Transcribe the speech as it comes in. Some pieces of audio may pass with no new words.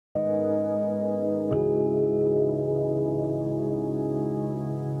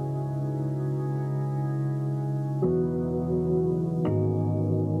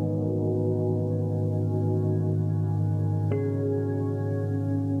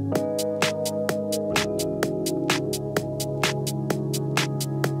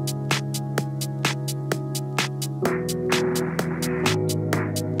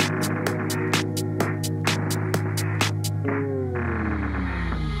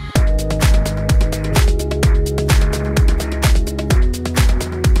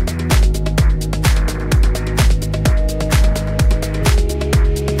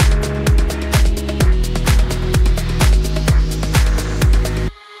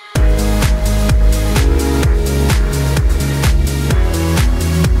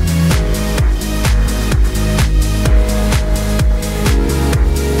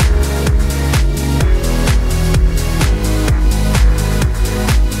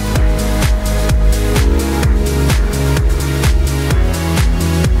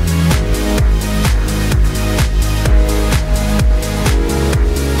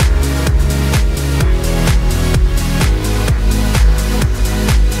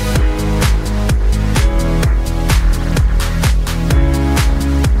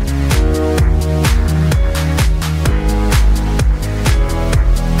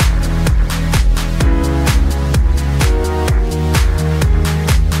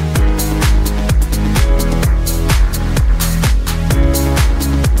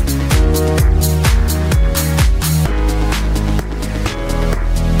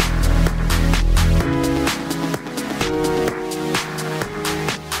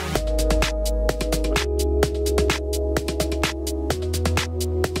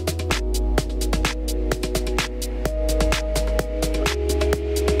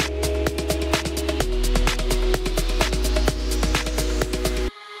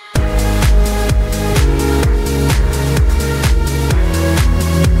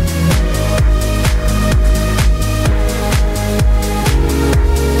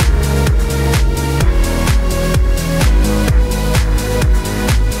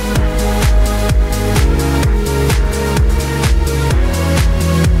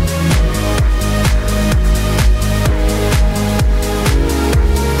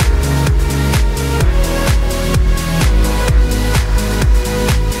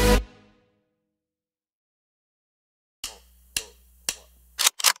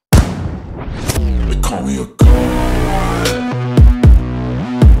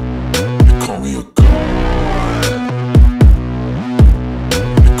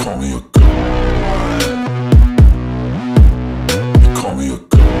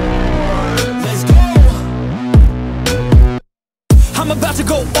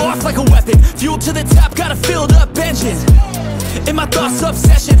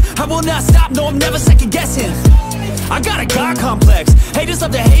I will not stop, no, I'm never second guessing. I got a God complex. Haters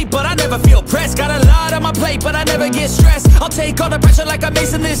love to hate, but I never feel pressed. Got a lot on my plate, but I never get stressed. I'll take all the pressure like I'm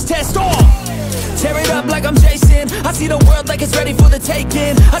acing this test. Tear it up like I'm Jason. I see the world like it's ready for the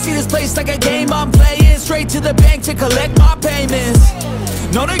taking. I see this place like a game I'm playing. Straight to the bank to collect my payments.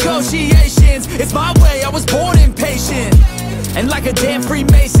 No negotiations, it's my way, I was born impatient. And like a damn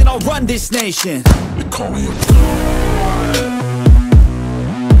Freemason, I'll run this nation. They call me a god.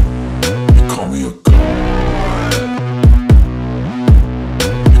 They call me a god.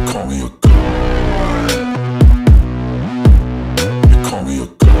 They call me a god. They call me a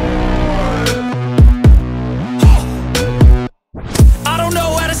god. I don't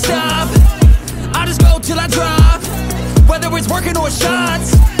know how to stop, I just go till I drop. Whether it's working or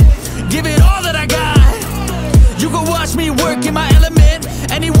shots, give it all that I got. You can watch me work in my element.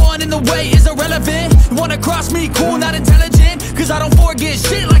 Anyone in the way is irrelevant. You wanna cross me, cool, not intelligent, cause I don't forget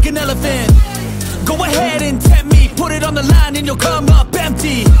shit like an elephant. Go ahead and tempt me, put it on the line and you'll come up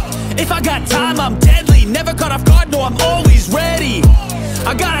empty. If I got time, I'm deadly. Never caught off guard, no, I'm always ready.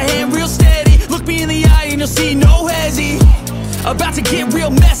 I got a hand real steady. Look me in the eye and you'll see no hezzy. About to get real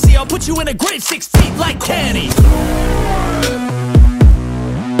messy. I'll put you in a grave 6 feet like Kenny.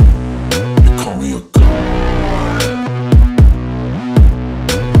 They call me a god.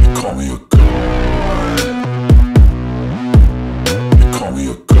 They call me a god. They call me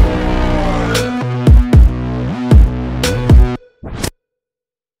a god.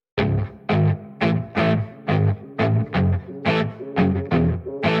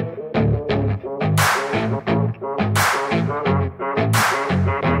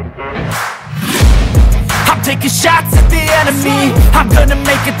 Taking shots at the enemy. I'm gonna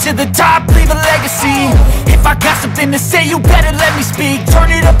make it to the top, leave a legacy. If I got something to say, you better let me speak. Turn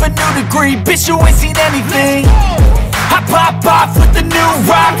it up a new degree, bitch, you ain't seen anything. I pop off with the new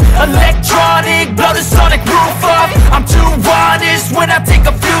rock, electronic, blow the sonic roof up. I'm too honest when I take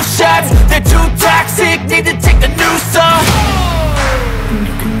a few shots. They're too toxic, need to take the noose off. And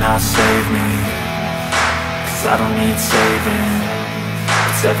you cannot save me, cause I don't need saving.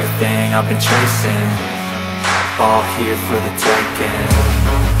 It's everything I've been chasing, all here for the taking.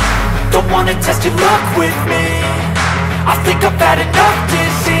 Don't wanna test your luck with me, I think I've had enough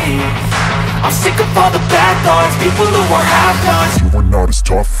disease. I'm sick of all the bad thoughts, people who are half-nots. You are not as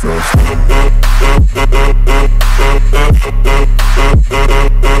tough as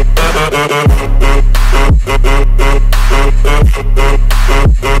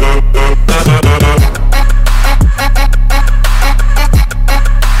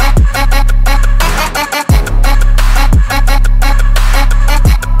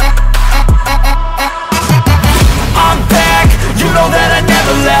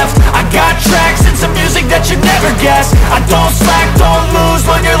I don't slack, don't lose,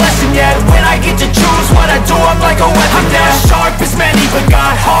 learn your lesson yet. When I get to choose what I do, I'm like a weapon. I'm not sharp as many, but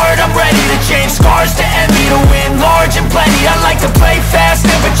got hard, I'm ready to change. Scars to envy, to win large and plenty. I like to play fast,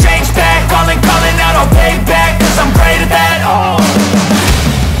 never change back. Calling out, I'll pay back, cause I'm great at that. Oh,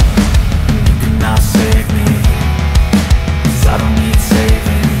 you cannot save me, cause I don't need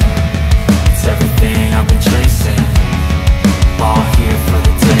saving. It's everything I've been chasing, all here for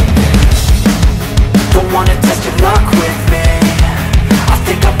the taking. don't wanna test your luck with me, I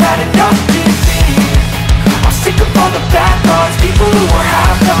think I've had enough disease. I'm sick of all the bad thoughts, people who are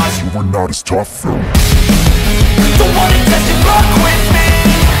half-nots. you are not as tough as Don't wanna test your luck with me,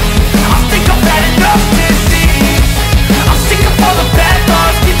 I think I've had enough disease. I'm sick of all the bad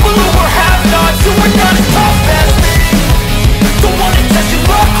thoughts, people who are half-nots, who are not as tough as me. Don't wanna test your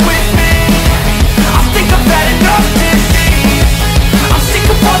luck with me, I think I've had enough disease. I'm sick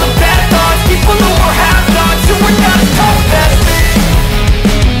of all the bad thoughts, people who are half-nots, who are not as tough as me.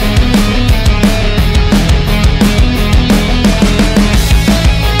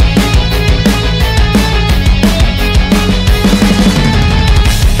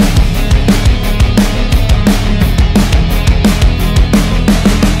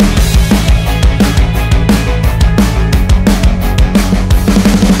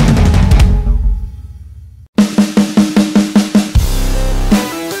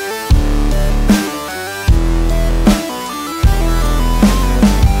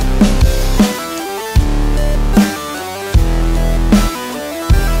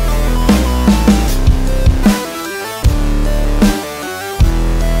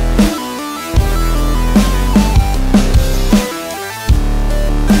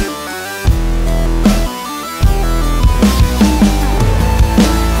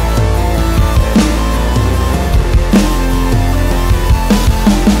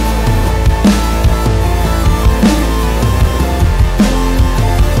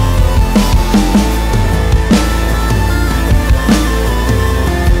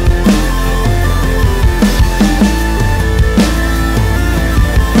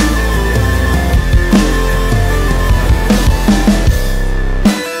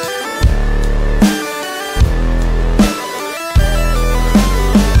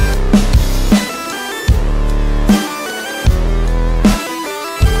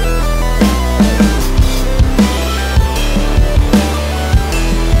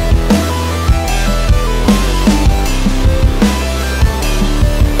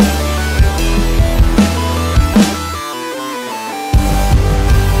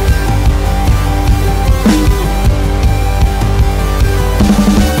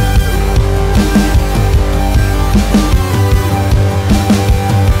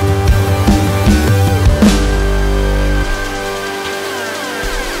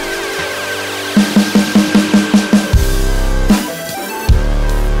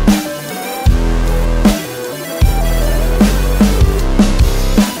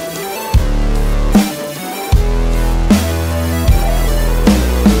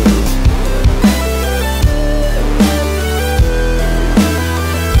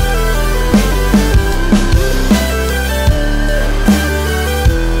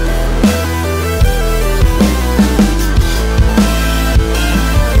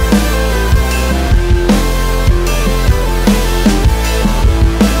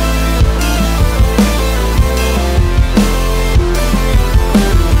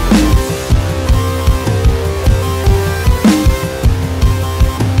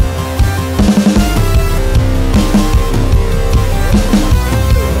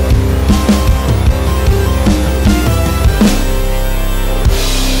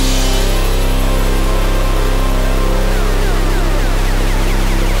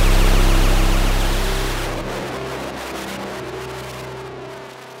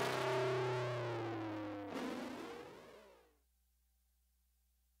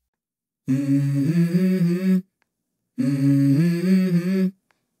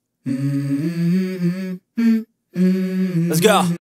 Let's go.